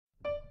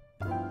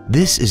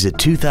This is a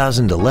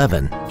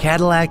 2011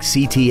 Cadillac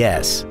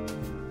CTS.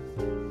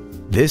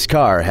 This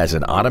car has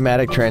an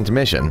automatic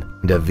transmission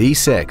and a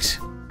V6.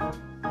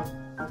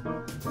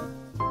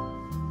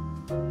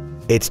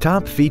 Its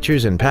top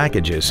features and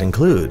packages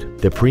include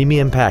the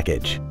Premium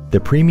Package, the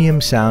Premium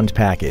Sound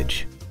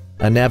Package,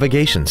 a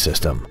navigation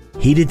system,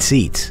 heated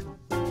seats,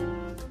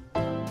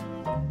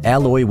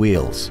 alloy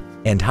wheels,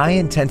 and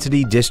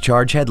high-intensity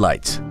discharge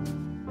headlights.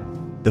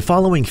 The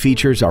following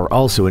features are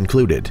also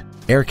included: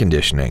 air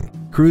conditioning,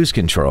 cruise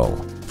control,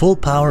 full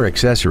power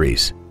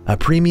accessories, a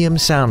premium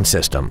sound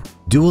system,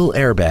 dual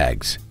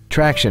airbags,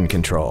 traction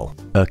control,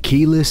 a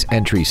keyless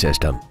entry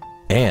system,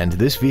 and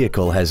this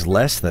vehicle has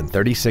less than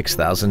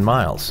 36,000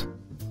 miles.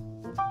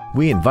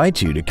 We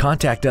invite you to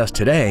contact us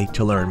today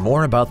to learn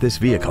more about this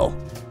vehicle.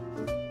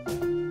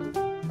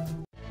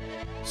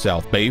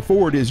 South Bay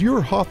Ford is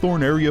your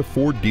Hawthorne area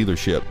Ford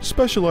dealership,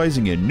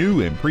 specializing in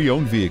new and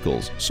pre-owned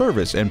vehicles,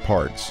 service, and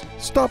parts.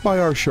 Stop by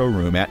our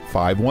showroom at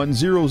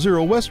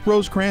 5100 West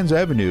Rosecrans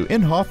Avenue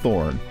in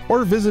Hawthorne,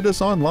 or visit us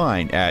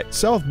online at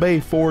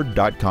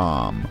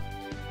southbayford.com.